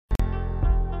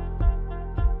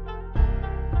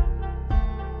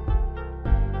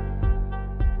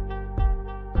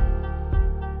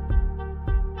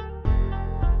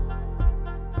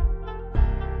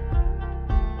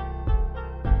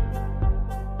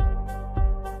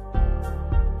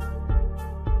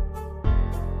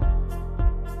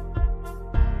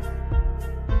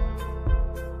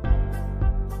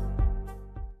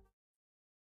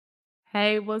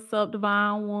Hey, what's up,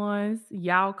 divine ones?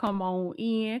 Y'all come on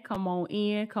in, come on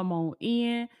in, come on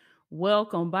in.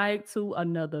 Welcome back to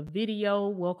another video.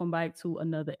 Welcome back to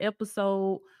another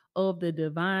episode of the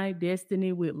Divine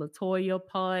Destiny with Latoya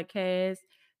podcast.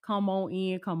 Come on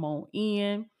in, come on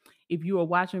in. If you are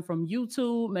watching from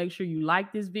YouTube, make sure you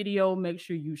like this video. Make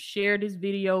sure you share this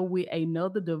video with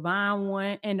another divine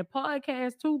one and the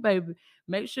podcast too, baby.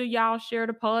 Make sure y'all share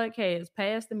the podcast,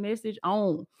 pass the message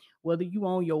on whether you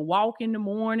on your walk in the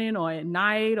morning or at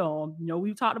night, or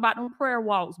we talked about them prayer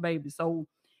walks, baby. So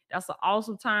that's an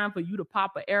awesome time for you to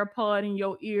pop an AirPod in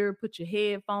your ear, put your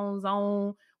headphones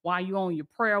on while you on your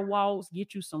prayer walks,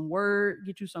 get you some word,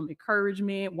 get you some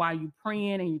encouragement while you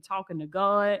praying and you talking to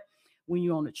God. When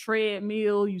you're on the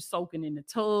treadmill, you soaking in the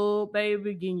tub,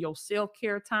 baby, getting your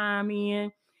self-care time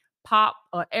in. Pop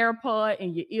an AirPod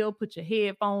in your ear, put your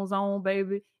headphones on,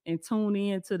 baby, and tune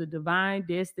in to the Divine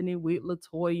Destiny with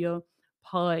Latoya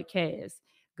podcast.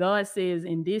 God says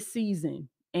in this season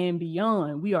and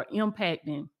beyond, we are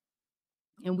impacting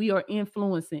and we are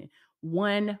influencing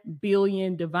 1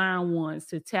 billion divine ones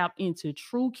to tap into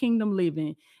true kingdom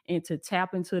living and to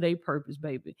tap into their purpose,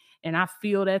 baby. And I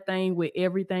feel that thing with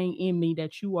everything in me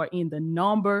that you are in the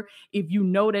number. If you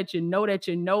know that you know that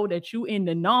you know that you in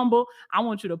the number, I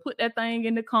want you to put that thing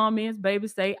in the comments, baby.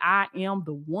 Say, I am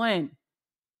the one.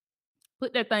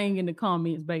 Put that thing in the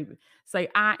comments, baby. Say,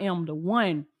 I am the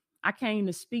one. I came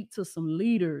to speak to some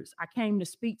leaders. I came to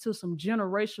speak to some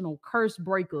generational curse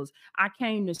breakers. I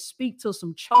came to speak to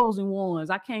some chosen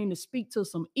ones. I came to speak to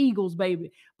some eagles,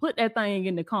 baby. Put that thing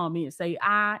in the comments. Say,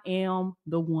 I am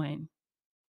the one.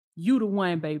 You the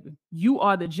one, baby. You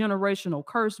are the generational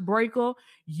curse breaker.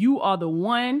 You are the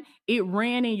one. It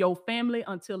ran in your family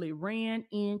until it ran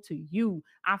into you.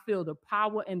 I feel the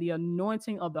power and the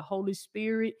anointing of the Holy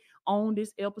Spirit on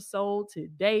this episode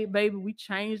today, baby. We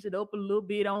changed it up a little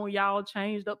bit on y'all,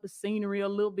 changed up the scenery a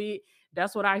little bit.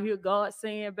 That's what I hear God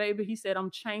saying, baby. He said, I'm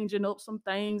changing up some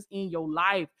things in your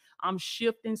life. I'm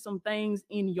shifting some things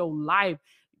in your life.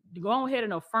 Go ahead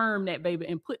and affirm that, baby,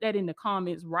 and put that in the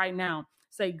comments right now.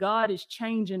 Say, God is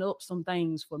changing up some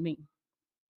things for me.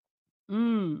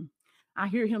 I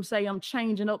hear him say, I'm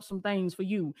changing up some things for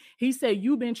you. He said,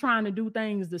 you've been trying to do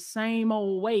things the same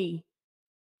old way,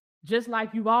 just like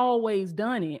you've always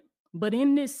done it. But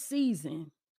in this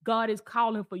season, God is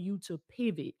calling for you to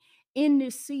pivot. In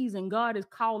this season, God is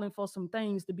calling for some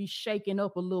things to be shaken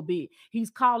up a little bit. He's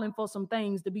calling for some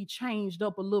things to be changed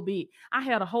up a little bit. I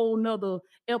had a whole nother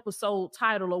episode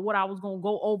title of what I was going to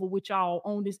go over with y'all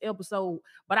on this episode,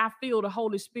 but I feel the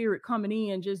Holy Spirit coming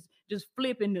in, just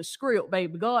flipping the script,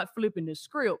 baby. God flipping the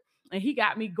script. And he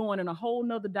got me going in a whole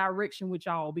nother direction with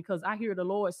y'all, because I hear the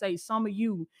Lord say, some of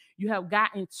you have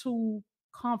gotten too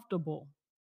comfortable.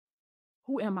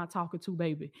 Who am I talking to,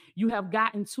 baby? You have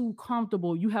gotten too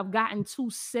comfortable. You have gotten too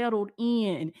settled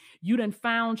in. You done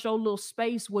found your little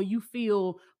space where you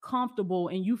feel comfortable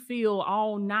and you feel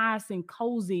all nice and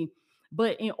cozy.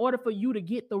 But in order for you to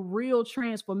get the real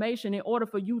transformation, in order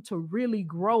for you to really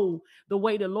grow the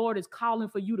way the Lord is calling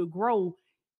for you to grow,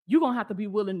 you're going to have to be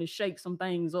willing to shake some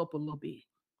things up a little bit.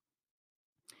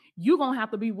 You're going to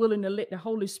have to be willing to let the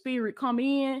Holy Spirit come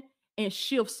in and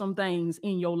shift some things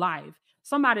in your life.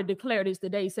 Somebody declare this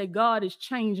today. Say, God is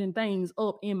changing things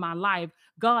up in my life.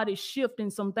 God is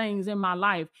shifting some things in my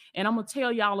life. And I'm going to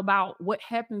tell y'all about what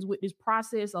happens with this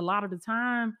process a lot of the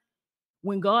time.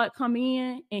 When God come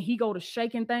in and he go to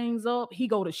shaking things up, he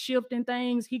go to shifting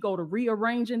things, he go to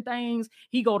rearranging things,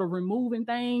 he go to removing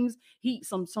things. He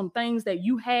some things that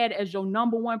you had as your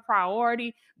number one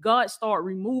priority, God start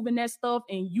removing that stuff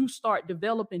and you start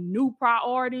developing new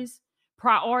priorities,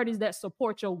 priorities that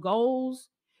support your goals.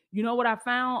 You know what I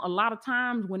found? A lot of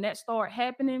times when that start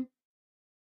happening,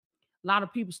 a lot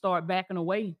of people start backing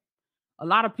away. A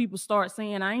lot of people start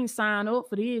saying, I ain't signed up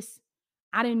for this.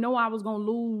 I didn't know I was going to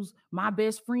lose my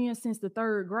best friend since the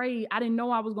third grade. I didn't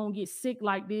know I was going to get sick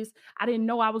like this. I didn't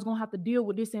know I was going to have to deal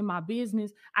with this in my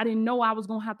business. I didn't know I was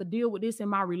going to have to deal with this in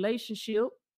my relationship,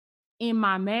 in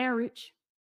my marriage.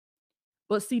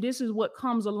 But see, this is what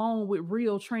comes along with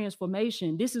real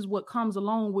transformation. This is what comes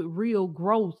along with real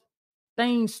growth.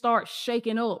 Things start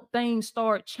shaking up, things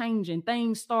start changing,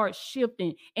 things start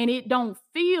shifting, and it don't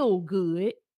feel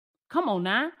good. Come on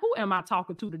now. Who am I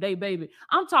talking to today, baby?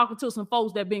 I'm talking to some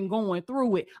folks that been going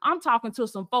through it. I'm talking to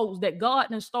some folks that God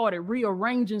done started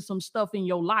rearranging some stuff in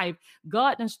your life.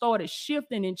 God done started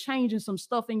shifting and changing some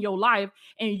stuff in your life.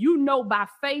 And you know by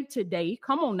faith today,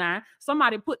 come on now.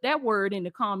 Somebody put that word in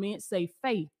the comments, say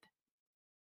faith.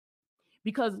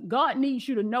 Because God needs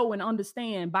you to know and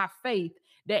understand by faith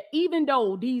that even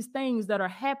though these things that are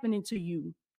happening to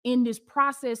you, in this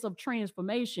process of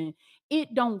transformation,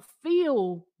 it don't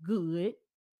feel good,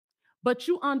 but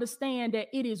you understand that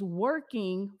it is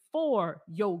working for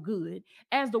your good.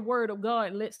 As the word of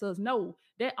God lets us know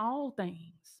that all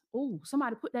things, oh,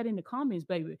 somebody put that in the comments,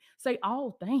 baby. Say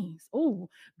all things. Oh,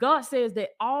 God says that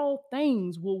all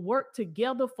things will work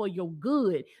together for your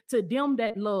good to them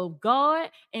that love God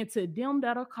and to them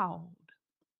that are called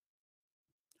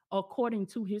according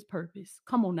to his purpose.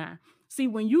 Come on now. See,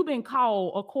 when you've been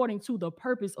called according to the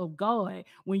purpose of God,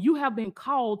 when you have been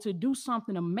called to do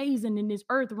something amazing in this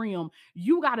earth realm,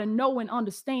 you got to know and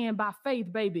understand by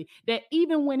faith, baby, that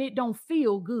even when it don't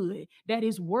feel good, that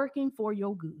is working for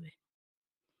your good.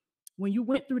 When you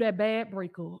went through that bad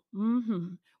breakup,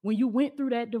 when you went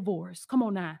through that divorce, come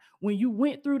on now, when you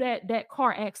went through that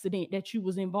car accident that you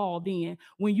was involved in,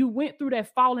 when you went through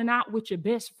that falling out with your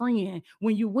best friend,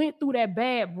 when you went through that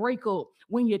bad breakup,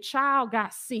 when your child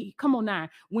got sick, come on now,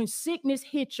 when sickness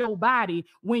hit your body,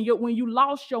 when you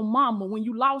lost your mama, when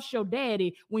you lost your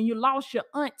daddy, when you lost your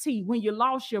auntie, when you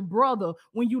lost your brother,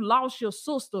 when you lost your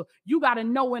sister, you got to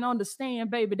know and understand,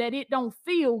 baby, that it don't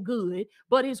feel good,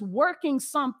 but it's working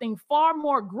something far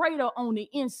more greater on the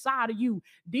inside of you.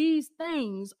 These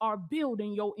things are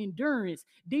building your endurance.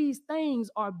 These things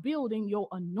are building your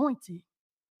anointing.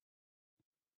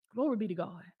 Glory be to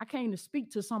God. I came to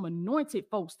speak to some anointed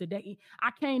folks today.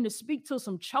 I came to speak to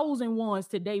some chosen ones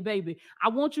today, baby. I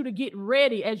want you to get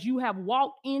ready as you have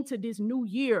walked into this new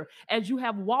year, as you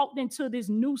have walked into this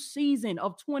new season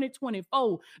of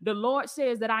 2024. The Lord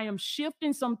says that I am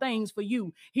shifting some things for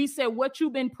you. He said, what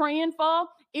you've been praying for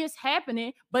is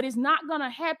happening, but it's not going to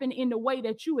happen in the way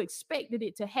that you expected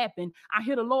it to happen. I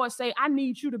hear the Lord say, I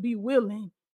need you to be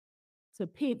willing to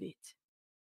pivot.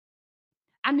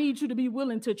 I need you to be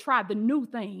willing to try the new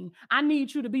thing. I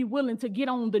need you to be willing to get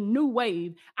on the new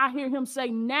wave. I hear him say,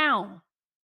 now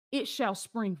it shall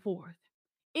spring forth.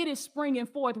 It is springing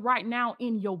forth right now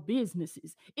in your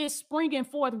businesses. It's springing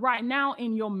forth right now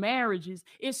in your marriages.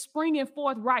 It's springing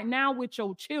forth right now with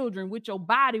your children, with your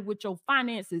body, with your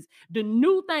finances. The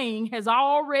new thing has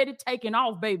already taken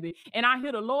off, baby. And I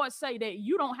hear the Lord say that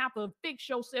you don't have to fix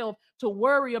yourself to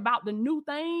worry about the new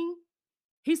thing.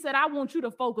 He said, I want you to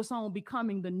focus on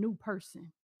becoming the new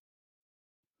person.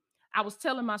 I was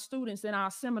telling my students in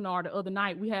our seminar the other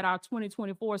night, we had our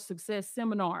 2024 success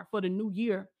seminar for the new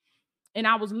year. And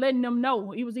I was letting them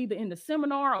know, it was either in the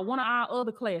seminar or one of our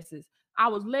other classes. I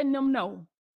was letting them know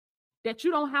that you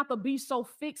don't have to be so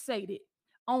fixated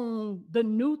on the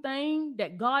new thing,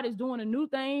 that God is doing a new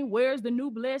thing. Where's the new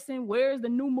blessing? Where's the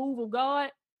new move of God?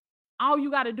 All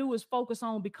you got to do is focus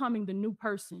on becoming the new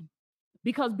person.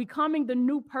 Because becoming the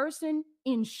new person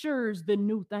ensures the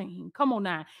new thing. Come on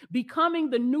now.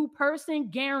 Becoming the new person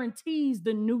guarantees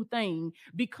the new thing.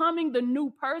 Becoming the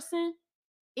new person,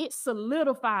 it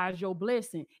solidifies your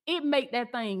blessing. It make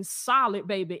that thing solid,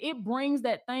 baby. It brings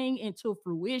that thing into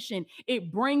fruition.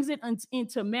 It brings it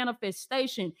into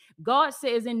manifestation. God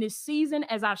says in this season,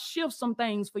 as I shift some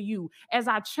things for you, as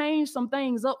I change some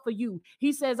things up for you,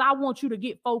 he says, I want you to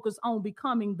get focused on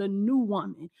becoming the new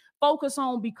woman. Focus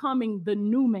on becoming the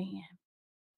new man.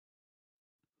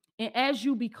 And as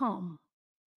you become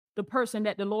the person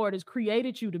that the Lord has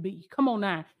created you to be, come on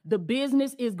now, the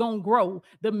business is going to grow.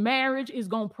 The marriage is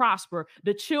going to prosper.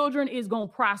 The children is going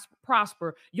to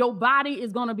prosper. Your body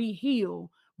is going to be healed.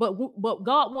 But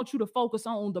God wants you to focus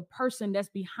on the person that's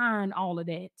behind all of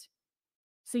that.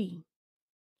 See,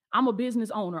 I'm a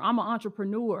business owner. I'm an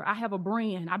entrepreneur. I have a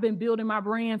brand. I've been building my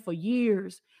brand for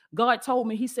years. God told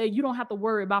me, he said, you don't have to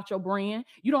worry about your brand.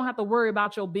 You don't have to worry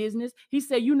about your business. He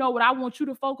said, you know what I want you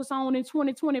to focus on in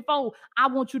 2024? I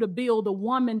want you to build the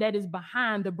woman that is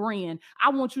behind the brand. I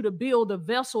want you to build the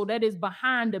vessel that is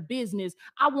behind the business.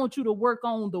 I want you to work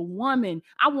on the woman.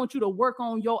 I want you to work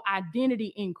on your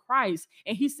identity in Christ.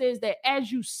 And he says that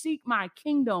as you seek my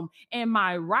kingdom and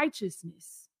my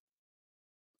righteousness,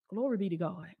 glory be to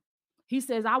God. He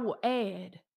says, I will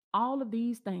add all of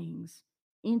these things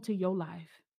into your life.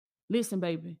 Listen,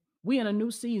 baby, we in a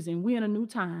new season. We in a new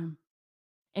time.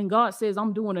 And God says,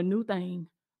 I'm doing a new thing,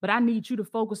 but I need you to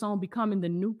focus on becoming the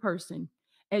new person.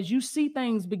 As you see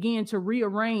things begin to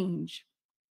rearrange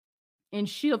and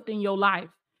shift in your life,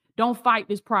 don't fight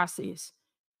this process.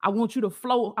 I want you to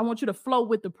flow. I want you to flow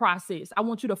with the process. I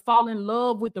want you to fall in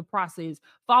love with the process.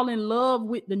 Fall in love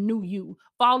with the new you.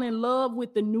 Fall in love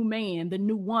with the new man, the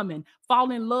new woman. Fall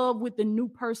in love with the new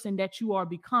person that you are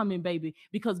becoming, baby,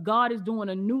 because God is doing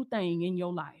a new thing in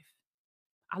your life.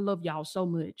 I love y'all so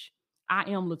much. I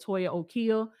am Latoya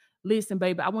Okia. Listen,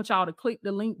 baby, I want y'all to click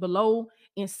the link below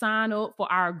and sign up for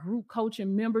our group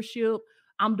coaching membership.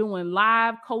 I'm doing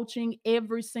live coaching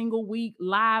every single week,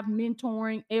 live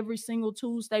mentoring every single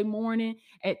Tuesday morning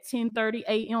at 10:30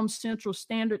 a.m. Central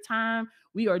Standard Time.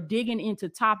 We are digging into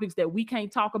topics that we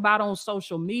can't talk about on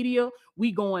social media.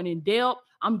 We going in depth.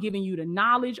 I'm giving you the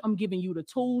knowledge. I'm giving you the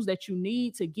tools that you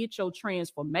need to get your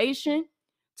transformation,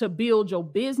 to build your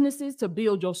businesses, to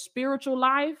build your spiritual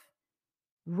life,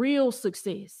 real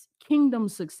success, kingdom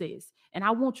success. And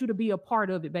I want you to be a part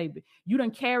of it, baby. You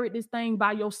done carried this thing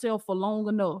by yourself for long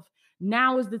enough.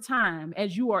 Now is the time,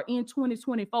 as you are in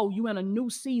 2024, you in a new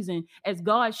season, as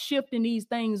God's shifting these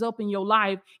things up in your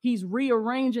life, he's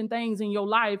rearranging things in your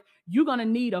life. You're going to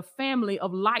need a family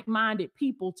of like-minded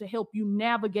people to help you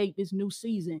navigate this new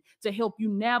season, to help you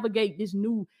navigate this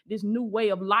new way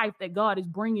of life that God is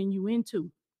bringing you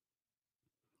into.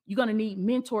 You're going to need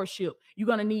mentorship. You're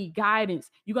going to need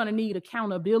guidance. You're going to need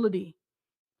accountability.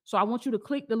 So I want you to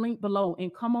click the link below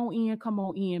and come on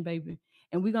in, baby.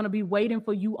 And we're going to be waiting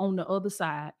for you on the other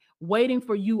side, waiting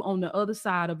for you on the other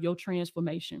side of your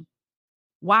transformation.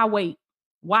 Why wait?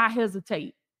 Why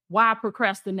hesitate? Why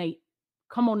procrastinate?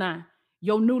 Come on now.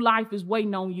 Your new life is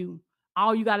waiting on you.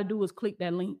 All you got to do is click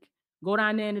that link. Go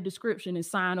down there in the description and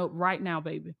sign up right now,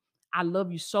 baby. I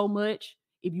love you so much.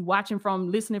 If you're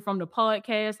listening from the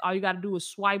podcast, all you got to do is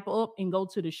swipe up and go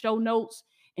to the show notes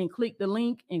and click the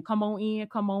link and come on in,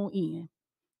 come on in.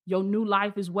 Your new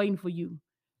life is waiting for you.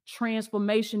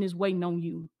 Transformation is waiting on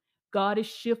you. God is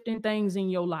shifting things in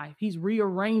your life. He's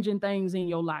rearranging things in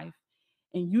your life.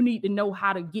 And you need to know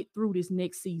how to get through this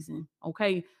next season.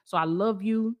 Okay. So I love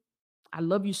you. I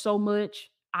love you so much.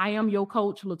 I am your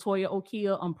coach, Latoya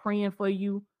Okia. I'm praying for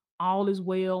you. All is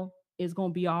well. It's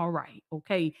going to be all right.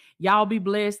 Okay. Y'all be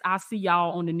blessed. I'll see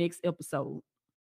y'all on the next episode.